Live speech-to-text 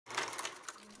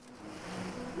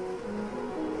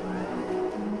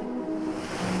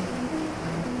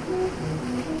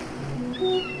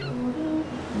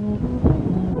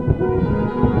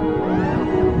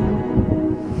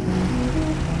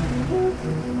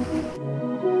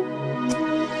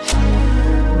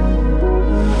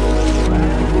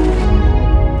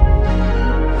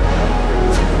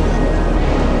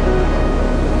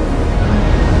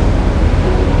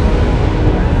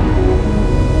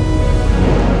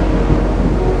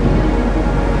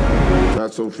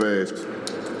fast.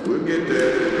 We'll get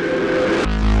there.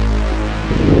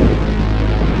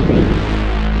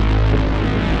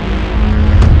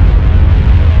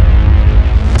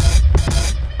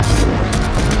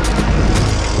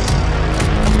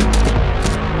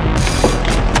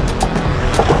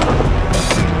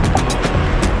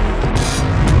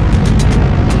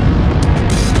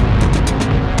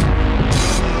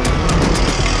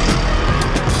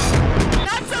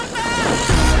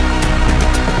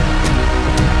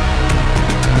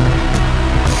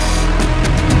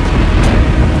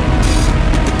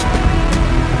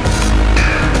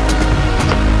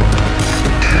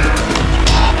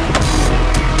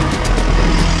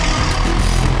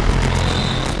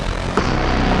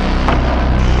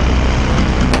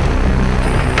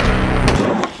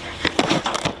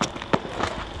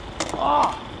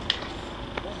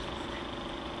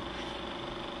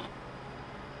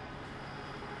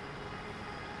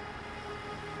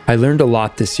 I learned a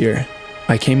lot this year.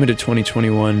 I came into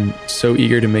 2021 so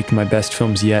eager to make my best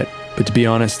films yet, but to be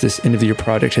honest, this end of the year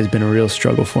project has been a real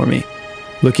struggle for me.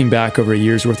 Looking back over a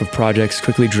year's worth of projects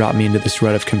quickly dropped me into this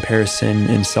rut of comparison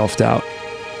and self-doubt.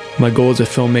 My goal as a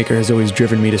filmmaker has always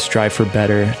driven me to strive for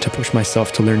better, to push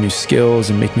myself to learn new skills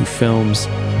and make new films,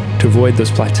 to avoid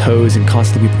those plateaus and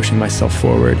constantly be pushing myself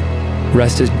forward.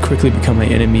 Rest has quickly become my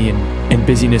enemy, and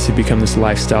busyness had become this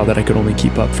lifestyle that I could only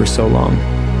keep up for so long.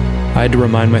 I had to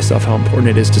remind myself how important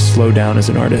it is to slow down as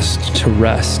an artist, to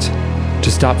rest,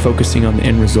 to stop focusing on the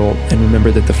end result and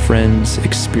remember that the friends,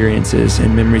 experiences,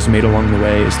 and memories made along the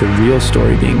way is the real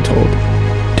story being told.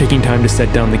 Taking time to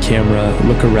set down the camera,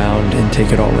 look around, and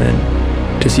take it all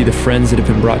in. To see the friends that have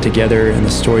been brought together and the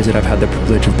stories that I've had the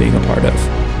privilege of being a part of.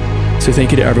 So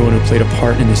thank you to everyone who played a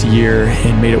part in this year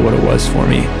and made it what it was for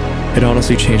me. It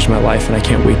honestly changed my life, and I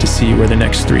can't wait to see where the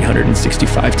next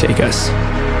 365 take us.